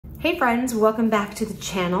Hey friends, welcome back to the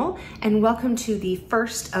channel and welcome to the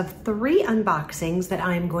first of 3 unboxings that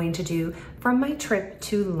I'm going to do from my trip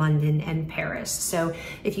to London and Paris. So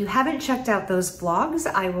if you haven't checked out those vlogs,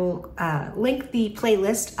 I will link the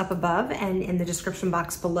playlist up above and in the description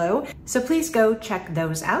box below. So please go check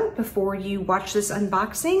those out before you watch this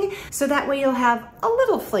unboxing, so that way you'll have a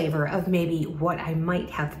little flavor of maybe what I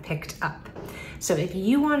might have picked up. So if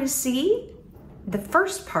you want to see the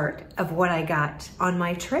first part of what I got on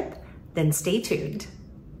my trip, then stay tuned.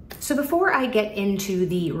 So before I get into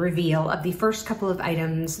the reveal of the first couple of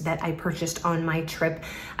items that I purchased on my trip,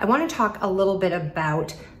 I want to talk a little bit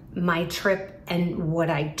about my trip and what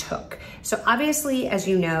I took. So obviously, as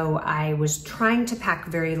you know, I was trying to pack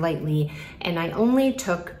very lightly and I only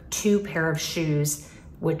took 2 pair of shoes,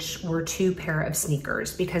 which were 2 pair of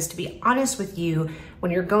sneakers, because to be honest with you,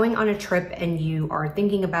 when you're going on a trip and you are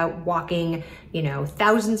thinking about walking,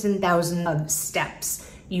 thousands and thousands of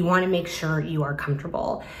steps, you want to make sure you are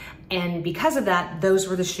comfortable. And because of that, those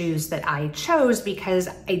were the shoes that I chose, because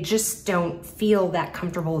I just don't feel that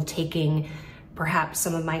comfortable taking perhaps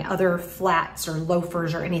some of my other flats or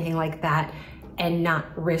loafers or anything like that and not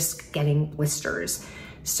risk getting blisters.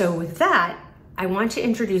 So with that, I want to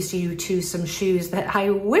introduce you to some shoes that I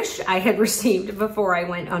wish I had received before I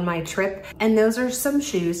went on my trip, and those are some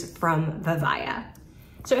shoes from Vivaia.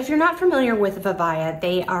 So if you're not familiar with Vivaia,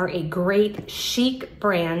 they are a great chic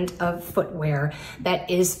brand of footwear that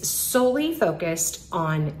is solely focused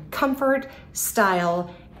on comfort,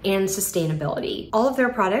 style, and sustainability. All of their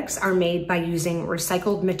products are made by using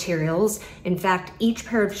recycled materials. In fact, each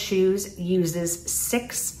pair of shoes uses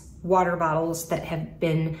 6 water bottles that have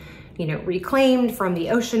been reclaimed from the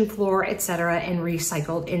ocean floor, etc., and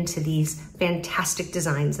recycled into these fantastic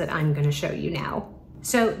designs that I'm going to show you now.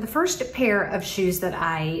 So the first pair of shoes that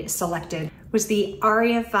I selected was the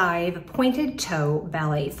Aria 5 pointed toe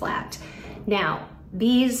ballet flat. Now,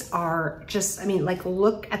 these are just,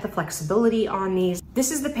 look at the flexibility on these. This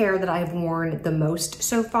is the pair that I've worn the most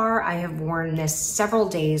so far. I have worn this several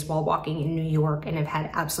days while walking in New York and have had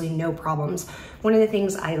absolutely no problems. One of the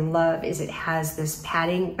things I love is it has this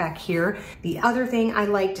padding back here. The other thing I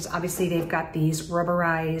liked is obviously they've got these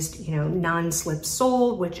rubberized, non-slip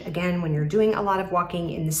sole, which again, when you're doing a lot of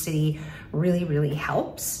walking in the city, really, really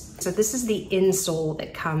helps. So this is the insole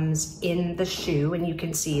that comes in the shoe, and you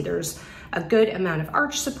can see there's a good amount of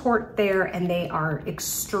arch support there, and they are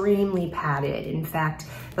extremely padded. In fact,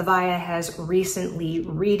 Vivaia has recently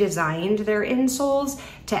redesigned their insoles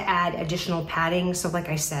to add additional padding. So like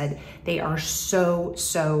I said, they are so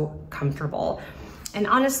comfortable. And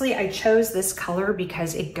honestly, I chose this color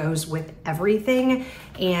because it goes with everything.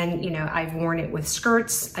 And I've worn it with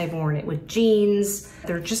skirts, I've worn it with jeans.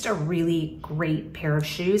 They're just a really great pair of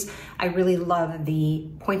shoes. I really love the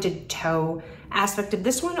pointed toe aspect of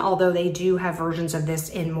this one, although they do have versions of this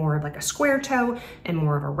in more of like a square toe and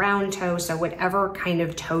more of a round toe. So whatever kind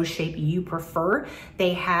of toe shape you prefer,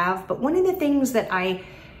 they have. But one of the things that I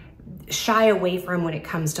shy away from when it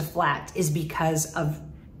comes to flat is because of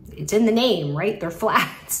it's in the name, right? They're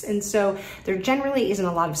flats. And so there generally isn't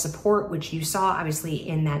a lot of support, which you saw obviously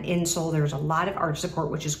in that insole. There's a lot of arch support,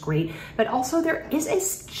 which is great, but also there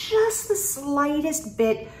is just the slightest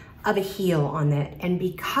bit of a heel on it. And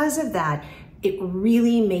because of that, it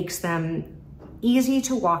really makes them easy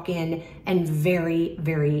to walk in and very,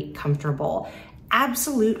 very comfortable.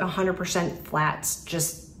 Absolute 100%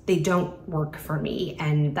 flats, they don't work for me,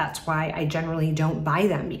 and that's why I generally don't buy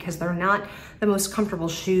them, because they're not the most comfortable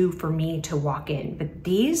shoe for me to walk in, but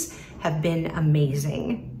these have been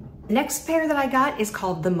amazing. The next pair that I got is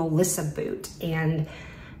called the Melissa boot, and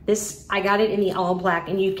I got it in the all black,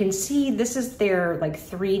 and you can see this is their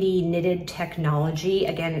 3D knitted technology.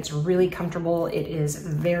 Again, it's really comfortable. It is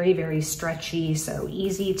very, very stretchy, so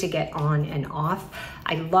easy to get on and off.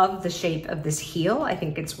 I love the shape of this heel. I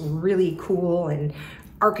think it's really cool and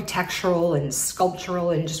architectural and sculptural,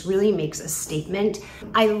 and just really makes a statement.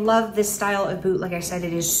 I love this style of boot. Like I said,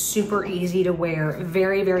 it is super easy to wear,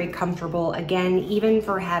 very, very comfortable. Again, even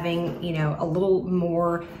for having, a little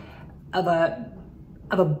more of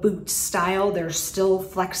a boot style, they're still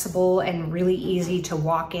flexible and really easy to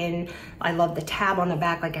walk in. I love the tab on the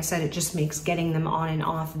back. Like I said, it just makes getting them on and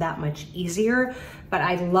off that much easier. But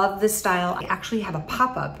I love this style. I actually have a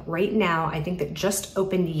pop-up right now, I think that just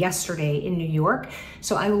opened yesterday in New York.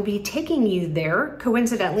 So I will be taking you there.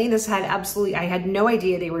 Coincidentally, I had no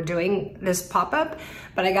idea they were doing this pop-up,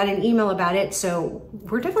 but I got an email about it. So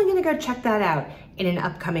we're definitely gonna go check that out in an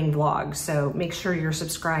upcoming vlog. So make sure you're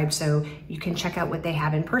subscribed so you can check out what they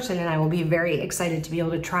have in person, and I will be very excited to be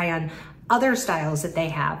able to try on other styles that they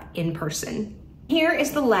have in person. Here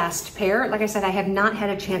is the last pair. Like I said, I have not had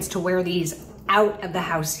a chance to wear these out of the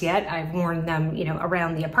house yet. I've worn them, you know,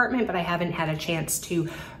 around the apartment, but I haven't had a chance to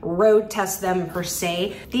road test them per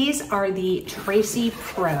se. These are the Tracy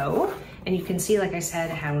Pro, and you can see, like I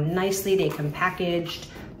said, how nicely they come packaged.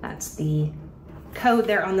 That's the code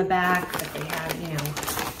there on the back that they have, you know,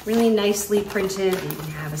 really nicely printed. You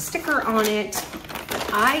can have a sticker on it.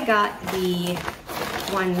 I got the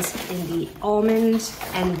ones in the almond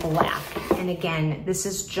and black. And again, this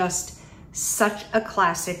is just such a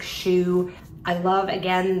classic shoe. I love,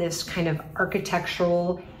 again, this kind of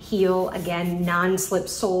architectural heel, again, non-slip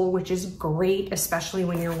sole, which is great, especially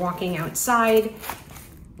when you're walking outside.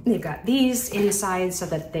 They've got these inside so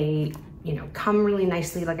that they, you know, come really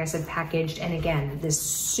nicely, like I said, packaged. And again, this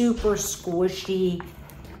super squishy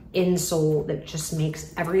insole that just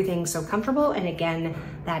makes everything so comfortable. And again,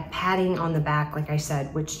 that padding on the back, like I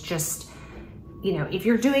said, which just, you know, if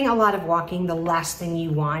you're doing a lot of walking, the last thing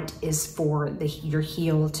you want is for your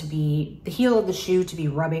heel to be, the heel of the shoe to be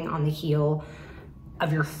rubbing on the heel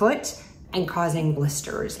of your foot and causing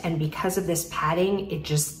blisters. And because of this padding, it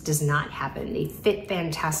just does not happen. They fit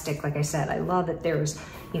fantastic. Like I said, I love that there's,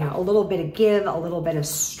 you know, a little bit of give, a little bit of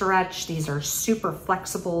stretch. These are super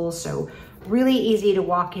flexible, so really easy to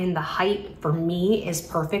walk in. The height for me is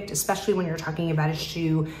perfect, especially when you're talking about a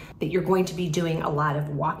shoe that you're going to be doing a lot of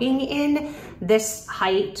walking in. This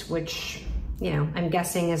height, which, you know, I'm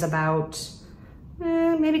guessing is about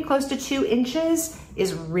maybe close to 2 inches,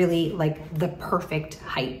 is really like the perfect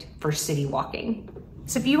height for city walking.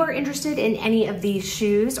 So if you are interested in any of these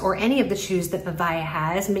shoes or any of the shoes that Vivaya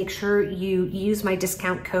has, make sure you use my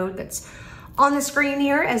discount code that's on the screen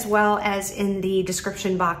here, as well as in the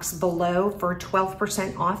description box below, for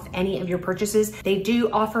 12% off any of your purchases. They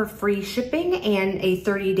do offer free shipping and a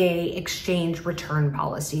 30-day exchange return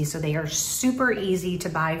policy. So they are super easy to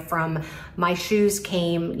buy from. My shoes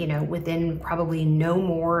came, you know, within probably no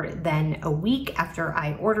more than a week after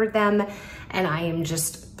I ordered them. And I am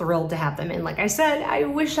just thrilled to have them. And like I said, I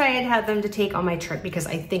wish I had had them to take on my trip, because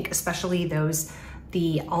I think especially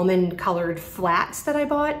the almond colored flats that I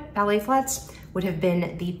bought, ballet flats, would have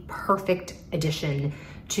been the perfect addition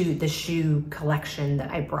to the shoe collection that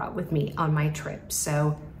I brought with me on my trip.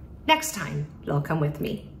 So next time, they'll come with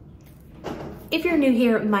me. If you're new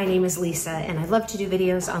here, my name is Lisa, and I love to do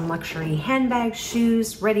videos on luxury handbags,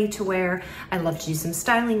 shoes, ready to wear. I love to do some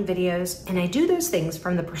styling videos, and I do those things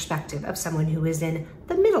from the perspective of someone who is in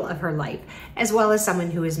the middle of her life, as well as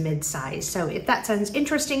someone who is mid-sized. So if that sounds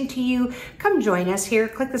interesting to you, come join us here.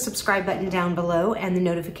 Click the subscribe button down below and the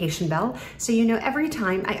notification bell so you know every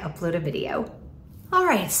time I upload a video. All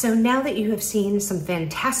right, so now that you have seen some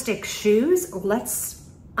fantastic shoes, let's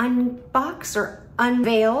unbox or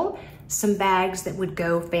unveil some bags that would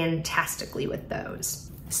go fantastically with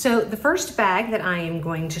those. So the first bag that I am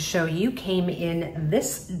going to show you came in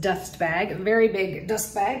this dust bag, a very big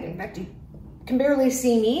dust bag. In fact, you can barely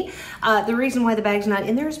see me. The reason why the bag's not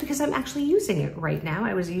in there is because I'm actually using it right now.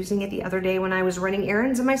 I was using it the other day when I was running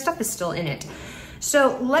errands, and my stuff is still in it.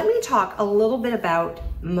 So let me talk a little bit about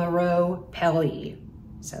Moreau Paris.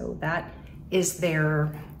 So that is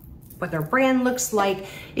what their brand looks like.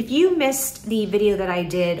 If you missed the video that I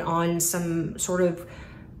did on some sort of,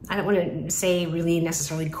 I don't want to say really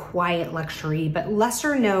necessarily quiet luxury, but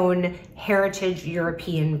lesser known heritage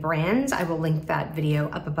European brands, I will link that video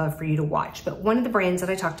up above for you to watch. But one of the brands that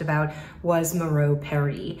I talked about was Moreau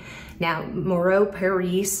Paris. Now, Moreau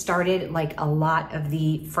Paris started, like a lot of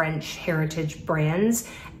the French heritage brands,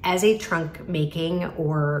 as a trunk making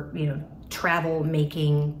or, you know, travel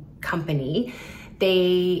making company.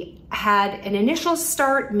 They had an initial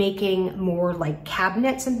start making more like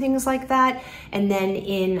cabinets and things like that. And then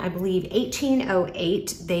in, I believe,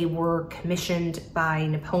 1808, they were commissioned by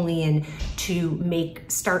Napoleon to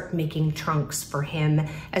start making trunks for him,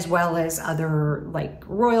 as well as other like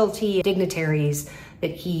royalty dignitaries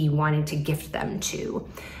that he wanted to gift them to.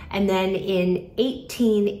 And then in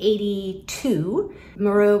 1882,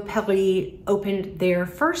 Moreau Paris opened their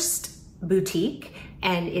first boutique,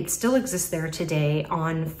 and it still exists there today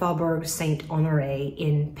on Faubourg Saint-Honoré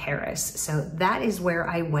in Paris. So that is where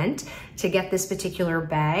I went to get this particular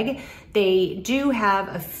bag. They do have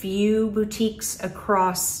a few boutiques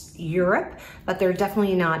across Europe, but they're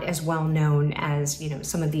definitely not as well known as, you know,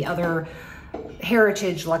 some of the other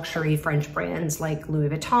heritage luxury French brands like Louis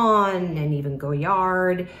Vuitton and even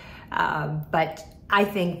Goyard. But I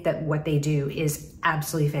think that what they do is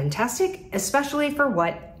absolutely fantastic, especially for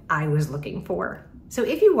what I was looking for. So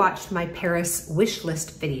if you watched my Paris wish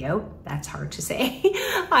list video, that's hard to say,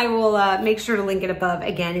 I will make sure to link it above.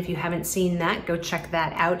 Again, if you haven't seen that, go check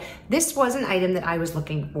that out. This was an item that I was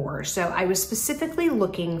looking for. So I was specifically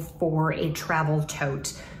looking for a travel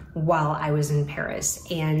tote while I was in Paris.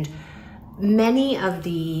 And many of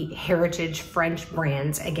the heritage French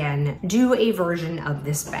brands, again, do a version of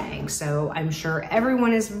this bag. So I'm sure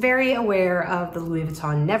everyone is very aware of the Louis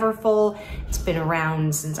Vuitton Neverfull. It's been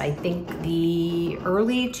around since I think the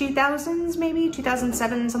early 2000s, maybe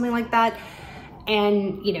 2007, something like that.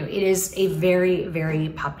 And you know, it is a very, very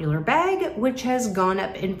popular bag, which has gone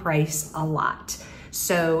up in price a lot.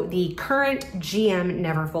 So the current GM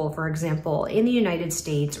Neverfull, for example, in the United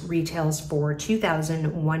States retails for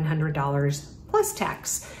 $2,100 plus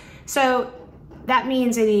tax. So that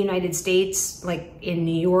means in the United States, like in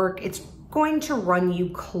New York, it's going to run you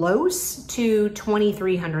close to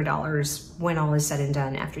 $2,300 when all is said and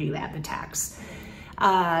done after you add the tax.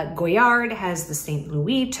 Goyard has the St.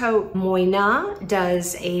 Louis tote. Moina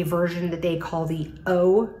does a version that they call the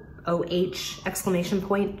OH exclamation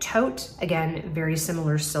point tote. Again, very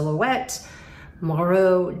similar silhouette.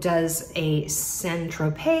 Moreau does a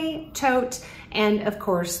Saint-Tropez tote. And of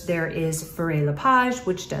course, there is Fendi Moreau Paris,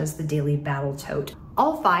 which does the Daily Battle tote.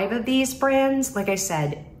 All 5 of these brands, like I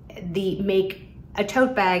said, make a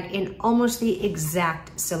tote bag in almost the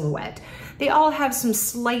exact silhouette. They all have some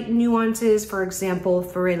slight nuances. For example,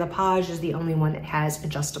 Fendi Moreau Paris is the only one that has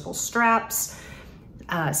adjustable straps.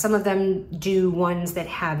 Some of them do ones that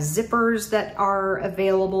have zippers that are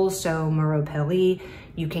available. So Moreau Paris,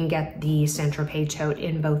 you can get the Saint-Tropez tote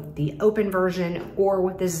in both the open version or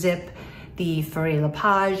with the zip. The Fendi Moreau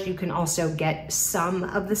Paris, you can also get some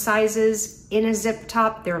of the sizes in a zip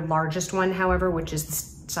top. Their largest one, however, which is the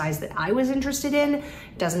size that I was interested in,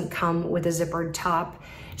 doesn't come with a zippered top.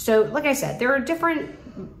 So like I said, there are different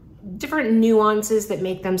nuances that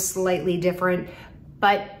make them slightly different,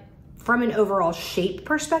 but from an overall shape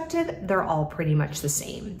perspective, they're all pretty much the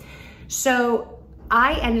same. So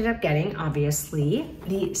I ended up getting, obviously,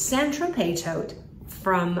 the Saint-Tropez tote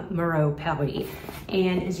from Moreau Paris.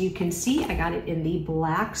 And as you can see, I got it in the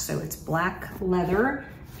black, so it's black leather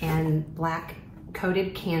and black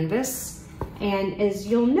coated canvas. And as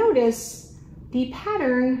you'll notice, the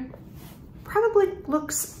pattern probably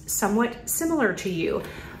looks somewhat similar to you.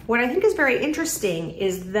 What I think is very interesting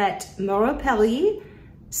is that Moreau Paris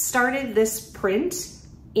started this print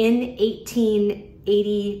in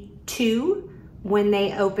 1882 when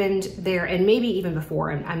they opened their, and maybe even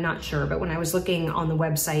before, I'm not sure, but when I was looking on the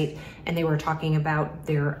website and they were talking about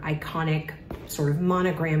their iconic sort of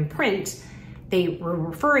monogram print, they were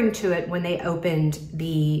referring to it when they opened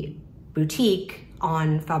the boutique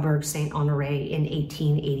on Faubourg Saint-Honoré in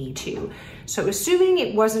 1882. So assuming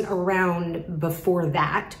it wasn't around before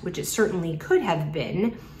that, which it certainly could have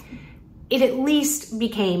been, it at least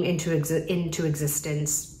became into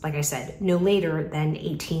existence, like I said, no later than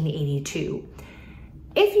 1882.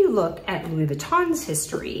 If you look at Louis Vuitton's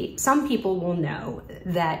history, some people will know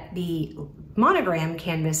that the monogram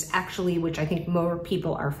canvas actually, which I think more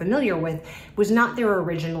people are familiar with, was not their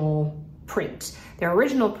original print. Their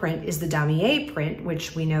original print is the damier print,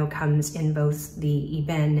 which we know comes in both the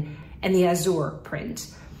Ebene and the Azur print.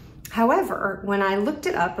 However, when I looked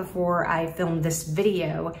it up before I filmed this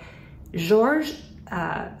video, Georges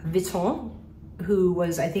Vuitton, who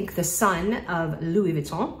was, I think, the son of Louis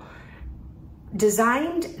Vuitton,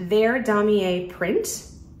 designed their damier print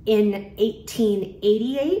in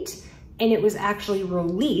 1888, and it was actually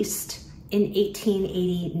released in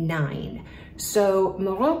 1889. So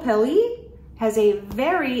Moreau Paris has a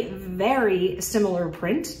very, very similar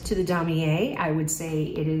print to the damier. I would say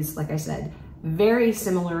it is, like I said, very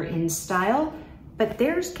similar in style, but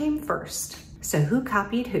theirs came first. So who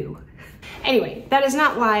copied who? Anyway, that is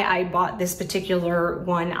not why I bought this particular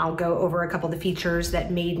one. I'll go over a couple of the features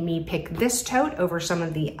that made me pick this tote over some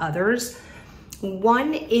of the others.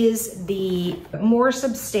 One is the more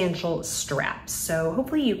substantial straps. So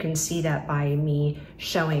hopefully you can see that by me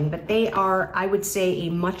showing, but they are, I would say,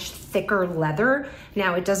 a much thicker leather.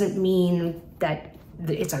 Now, it doesn't mean that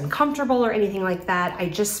it's uncomfortable or anything like that. I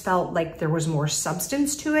just felt like there was more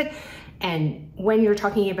substance to it. And when you're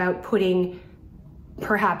talking about putting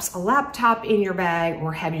perhaps a laptop in your bag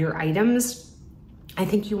or heavier items, I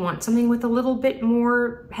think you want something with a little bit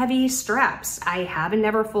more heavy straps. I have a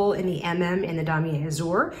Neverfull in the MM in the Damier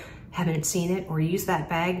Azur. Haven't seen it or used that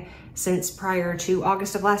bag since prior to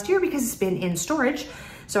August of last year because it's been in storage.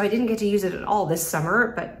 So I didn't get to use it at all this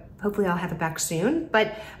summer, but hopefully I'll have it back soon.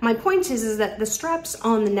 But my point is that the straps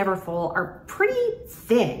on the Neverfull are pretty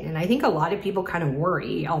thin. And I think a lot of people kind of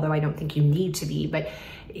worry, although I don't think you need to be, but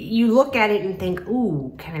you look at it and think,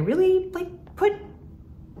 ooh, can I really like put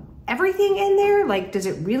everything in there? Like, does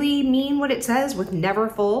it really mean what it says with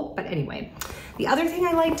Neverfull? But anyway, the other thing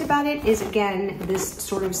I liked about it is, again, this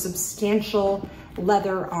sort of substantial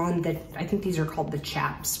leather on the, I think these are called the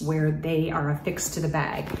chaps, where they are affixed to the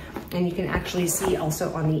bag. And you can actually see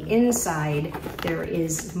also on the inside, there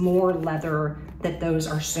is more leather that those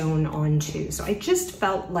are sewn onto. So I just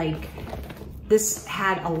felt like this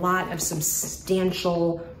had a lot of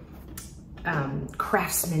substantial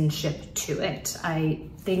craftsmanship to it. I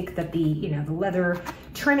think that the leather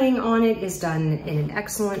trimming on it is done in an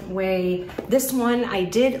excellent way. This one, I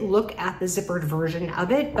did look at the zippered version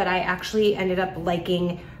of it, but I actually ended up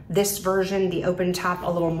liking this version, the open top, a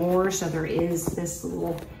little more. So there is this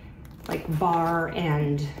little like bar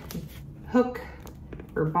and hook,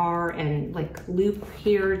 or bar and like loop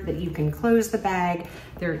here that you can close the bag.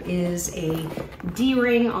 There is a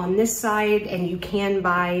D-ring on this side, and you can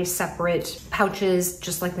buy separate pouches,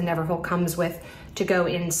 just like the Neverfull comes with, to go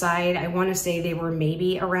inside. I want to say they were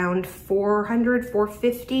maybe around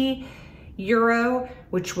 450 euro,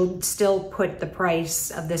 which will still put the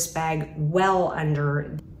price of this bag well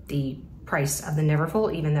under the price of the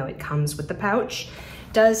Neverfull, even though it comes with the pouch.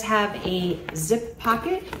 Does have a zip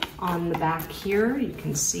pocket on the back here. You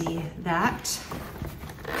can see that.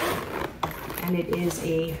 And it is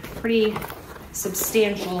a pretty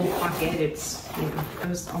substantial pocket. It's,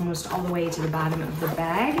 goes almost all the way to the bottom of the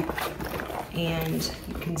bag. And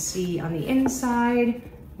you can see on the inside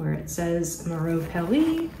where it says Moreau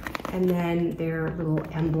Paris, and then their little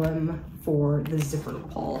emblem for the zipper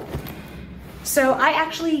pull. So I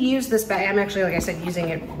actually use this bag. I'm actually, like I said, using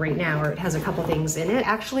it right now, or it has a couple things in it.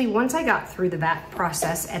 Actually, once I got through the VAT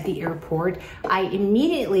process at the airport, I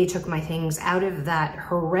immediately took my things out of that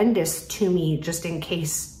horrendous to me just in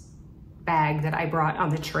case bag that I brought on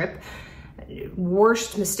the trip.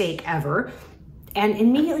 Worst mistake ever. And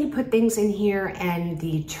immediately put things in here, and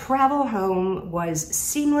the travel home was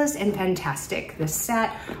seamless and fantastic. This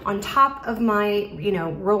sat on top of my,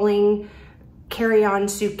 rolling carry-on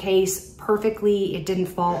suitcase perfectly. It didn't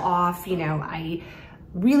fall off. I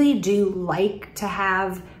really do like to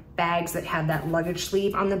have bags that have that luggage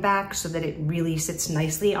sleeve on the back so that it really sits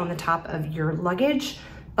nicely on the top of your luggage.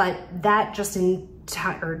 But that just in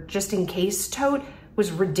case tote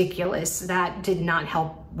was ridiculous. That did not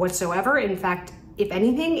help whatsoever. In fact, if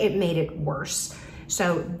anything, it made it worse.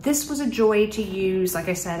 So this was a joy to use. Like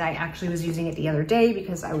I said, I actually was using it the other day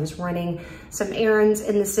because I was running some errands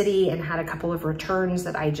in the city and had a couple of returns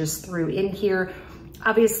that I just threw in here.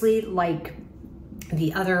 Obviously, like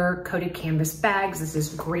the other coated canvas bags, this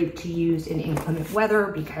is great to use in inclement weather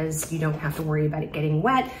because you don't have to worry about it getting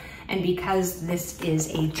wet. And because this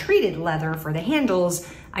is a treated leather for the handles,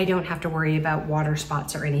 I don't have to worry about water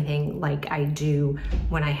spots or anything like I do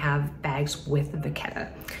when I have bags with the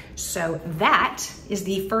Vachetta. So that is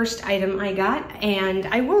the first item I got, and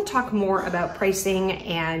I will talk more about pricing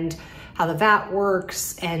and how the VAT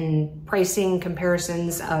works and pricing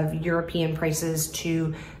comparisons of European prices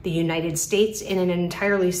to the United States in an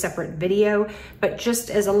entirely separate video. But just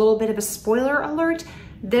as a little bit of a spoiler alert,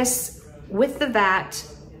 this with the VAT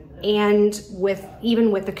and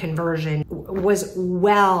even with the conversion was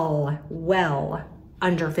well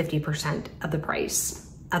under 50% of the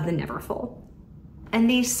price of the Neverfull. And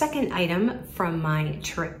the second item from my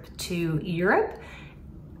trip to Europe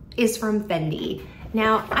is from Fendi.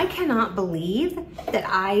 Now, I cannot believe that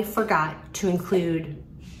I forgot to include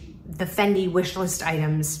the Fendi wishlist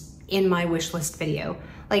items in my wishlist video.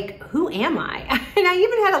 Like, who am I? And I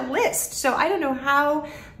even had a list, so I don't know how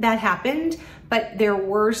that happened, but there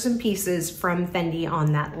were some pieces from Fendi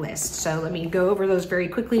on that list. So let me go over those very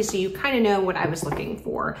quickly so you kind of know what I was looking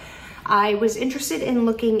for. I was interested in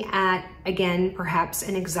looking at, again, perhaps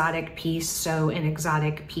an exotic piece, so an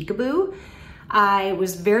exotic peekaboo. I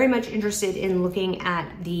was very much interested in looking at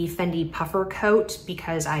the Fendi puffer coat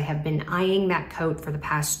because I have been eyeing that coat for the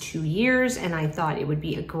past 2 years, and I thought it would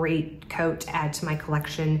be a great coat to add to my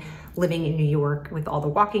collection living in New York with all the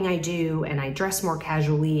walking I do, and I dress more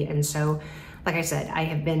casually. And so, like I said, I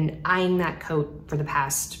have been eyeing that coat for the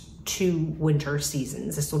past 2 winter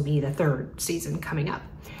seasons. This will be the 3rd season coming up.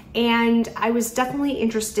 And I was definitely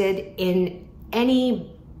interested in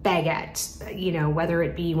any baguette, you know, whether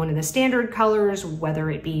it be one of the standard colors, whether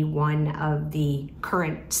it be one of the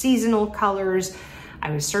current seasonal colors.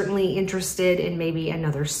 I was certainly interested in maybe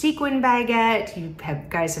another sequin baguette.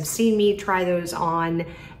 Guys have seen me try those on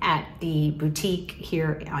at the boutique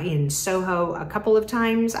here in Soho a couple of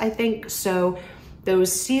times, I think. So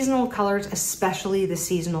those seasonal colors, especially the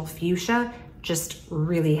seasonal fuchsia, just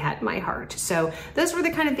really had my heart. So those were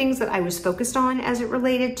the kind of things that I was focused on as it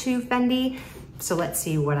related to Fendi. So let's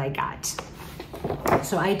see what I got.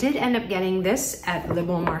 So I did end up getting this at Le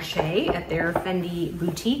Bon Marché at their Fendi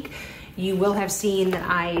boutique. You will have seen that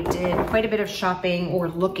I did quite a bit of shopping, or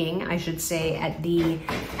looking, I should say, at the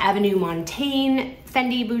Avenue Montaigne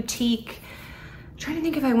Fendi boutique. I'm trying to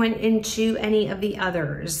think if I went into any of the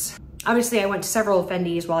others. Obviously, I went to several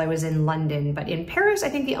Fendis while I was in London, but in Paris, I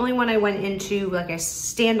think the only one I went into, like a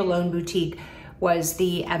standalone boutique, was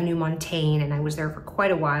the Avenue Montaigne, and I was there for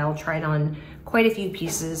quite a while, tried on quite a few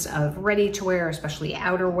pieces of ready-to-wear, especially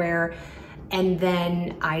outerwear. And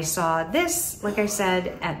then I saw this, like I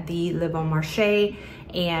said, at the Le Bon Marché,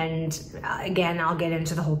 and again, I'll get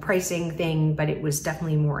into the whole pricing thing, but it was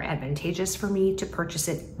definitely more advantageous for me to purchase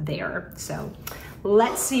it there. So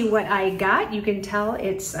let's see what I got. You can tell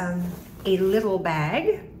it's a little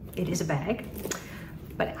bag. It is a bag,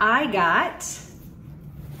 but I got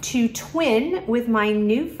to twin with my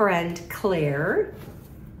new friend Claire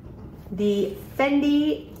the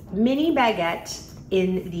Fendi mini baguette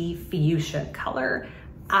in the fuchsia color.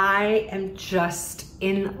 I am just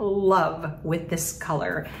in love with this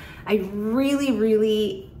color. I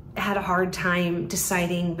really had a hard time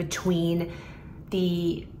deciding between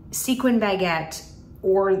the sequin baguette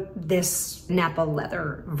or this Napa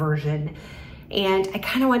leather version. And I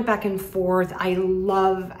kind of went back and forth. I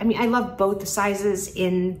love both the sizes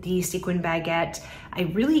in the sequin baguette. I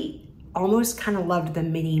really almost kind of loved the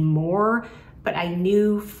mini more, but I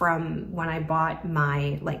knew from when I bought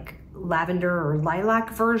my like lavender or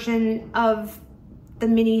lilac version of the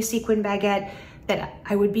mini sequin baguette that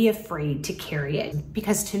I would be afraid to carry it,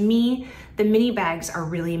 because to me, the mini bags are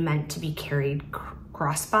really meant to be carried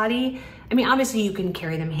crossbody. I mean, obviously you can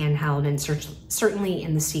carry them handheld, and certainly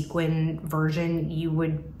in the sequin version, you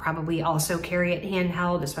would probably also carry it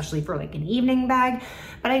handheld, especially for like an evening bag.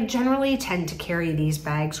 But I generally tend to carry these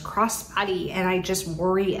bags crossbody, and I just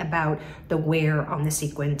worry about the wear on the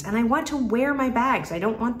sequins. And I want to wear my bags. I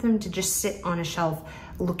don't want them to just sit on a shelf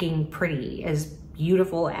looking pretty. As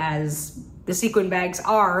beautiful as the sequin bags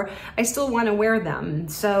are, I still want to wear them.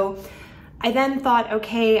 So I then thought,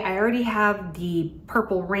 okay, I already have the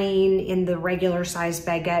Purple Rain in the regular size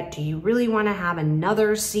baguette. Do you really want to have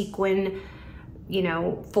another sequin, you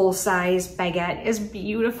know, full size baguette, as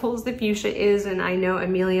beautiful as the fuchsia is? And I know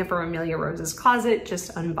Amelia from Amelia Rose's Closet just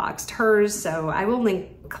unboxed hers. So I will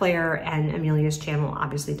link Claire and Amelia's channel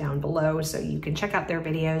obviously down below, so you can check out their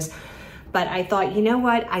videos. But I thought, you know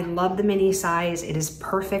what? I love the mini size. It is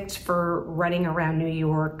perfect for running around New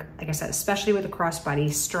York. Like I said, especially with a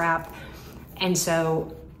crossbody strap. And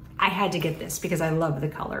so I had to get this because I love the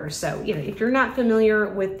color. So, you know, if you're not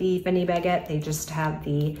familiar with the Fendi baguette, they just have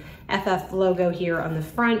the FF logo here on the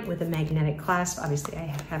front with a magnetic clasp. Obviously,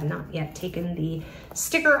 I have not yet taken the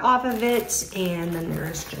sticker off of it. And then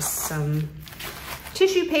there's just some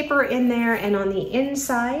tissue paper in there. And on the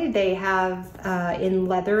inside, they have in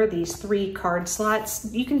leather these 3 card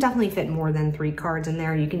slots. You can definitely fit more than 3 cards in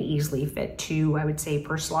there. You can easily fit 2, I would say,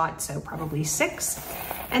 per slot, so probably 6.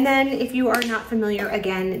 And then if you are not familiar,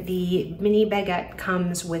 again, the mini baguette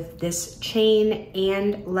comes with this chain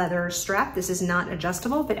and leather strap. This is not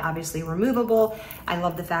adjustable, but obviously removable. I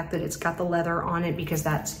love the fact that it's got the leather on it, because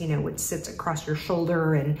that's, you know, what sits across your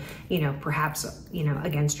shoulder and, you know, perhaps, you know,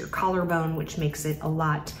 against your collarbone, which makes it a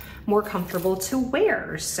lot more comfortable to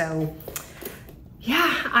wear. So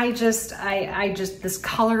yeah, I just, this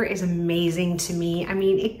color is amazing to me. I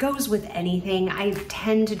mean, it goes with anything. I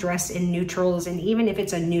tend to dress in neutrals, and even if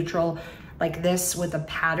it's a neutral like this with a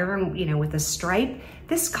pattern, you know, with a stripe,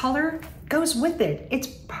 this color goes with it. It's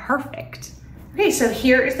perfect. Okay, so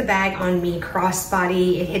here is the bag on me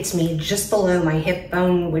crossbody. It hits me just below my hip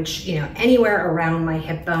bone, which, you know, anywhere around my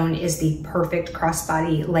hip bone is the perfect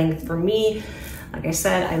crossbody length for me. Like I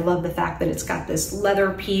said, I love the fact that it's got this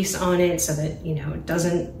leather piece on it so that, you know, it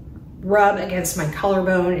doesn't rub against my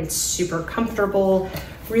collarbone. It's super comfortable,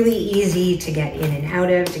 really easy to get in and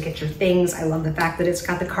out of, to get your things. I love the fact that it's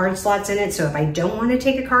got the card slots in it. So if I don't want to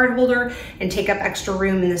take a card holder and take up extra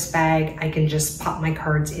room in this bag, I can just pop my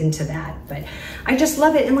cards into that. But I just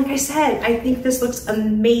love it. And like I said, I think this looks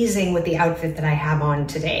amazing with the outfit that I have on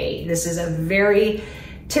today. This is a very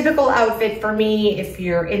typical outfit for me. If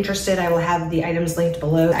you're interested, I will have the items linked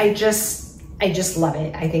below. I just love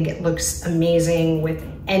it. I think it looks amazing with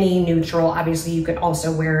any neutral. Obviously, you could also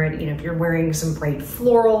wear it, you know, if you're wearing some bright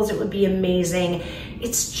florals, it would be amazing.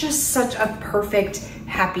 it's just such a perfect,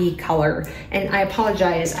 happy color. And I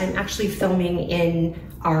apologize, I'm actually filming in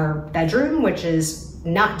our bedroom, which is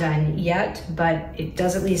not done yet, but it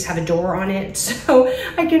does at least have a door on it, so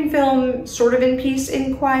I can film sort of in peace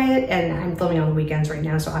and quiet. And I'm filming on the weekends right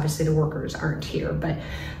now, so obviously the workers aren't here, but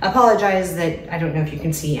I apologize that I don't know if you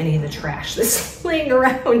can see any of the trash that's laying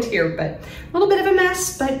around here, but a little bit of a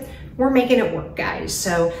mess, but we're making it work, guys.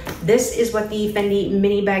 So this is what the Fendi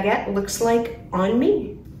mini baguette looks like on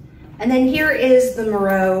me. And then here is the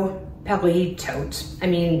Moreau Paris tote. I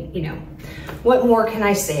mean, you know, what more can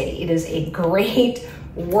I say? It is a great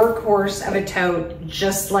workhorse of a tote,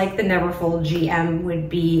 just like the Neverfull GM would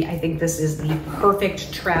be. I think this is the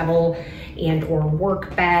perfect travel and or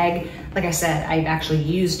work bag. Like I said, I've actually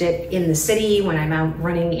used it in the city when I'm out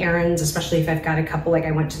running errands, especially if I've got a couple, like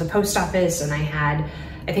I went to the post office and I had,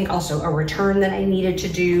 I think also a return that I needed to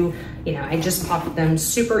do. You know, I just popped them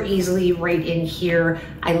super easily right in here.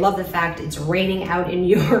 I love the fact it's raining out in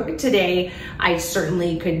New York today. I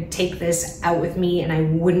certainly could take this out with me and I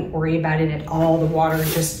wouldn't worry about it at all. The water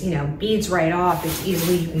just, you know, beads right off. It's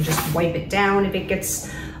easily, you can just wipe it down if it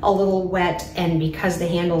gets a little wet. And because the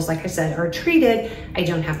handles, like I said, are treated, I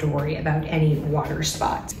don't have to worry about any water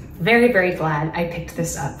spots. Very, very glad I picked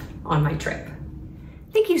this up on my trip.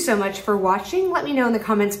 Thank you so much for watching. Let me know in the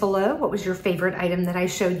comments below what was your favorite item that I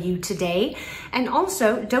showed you today. And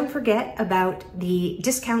also, don't forget about the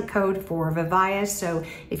discount code for Vivaya. So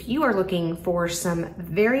if you are looking for some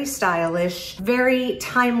very stylish, very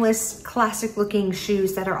timeless, classic looking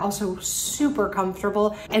shoes that are also super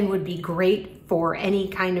comfortable and would be great for any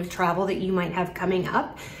kind of travel that you might have coming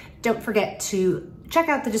up, don't forget to check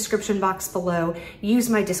out the description box below. Use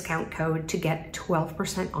my discount code to get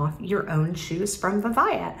 12% off your own shoes from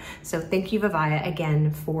Vivaya. So thank you, Vivaya,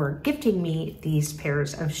 again for gifting me these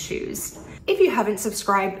pairs of shoes. If you haven't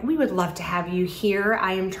subscribed, we would love to have you here.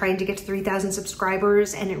 I am trying to get to 3,000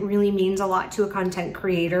 subscribers, and it really means a lot to a content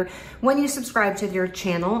creator. When you subscribe to their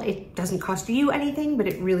channel, it doesn't cost you anything, but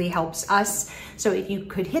it really helps us. So if you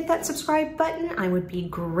could hit that subscribe button, I would be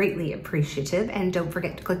greatly appreciative. And don't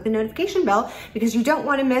forget to click the notification bell because you don't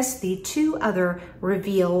want to miss the 2 other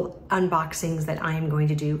reveal unboxings that I am going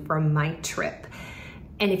to do from my trip.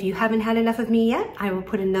 And if you haven't had enough of me yet, I will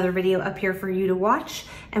put another video up here for you to watch.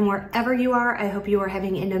 And wherever you are, I hope you are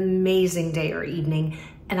having an amazing day or evening,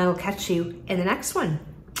 and I will catch you in the next one.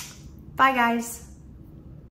 Bye, guys.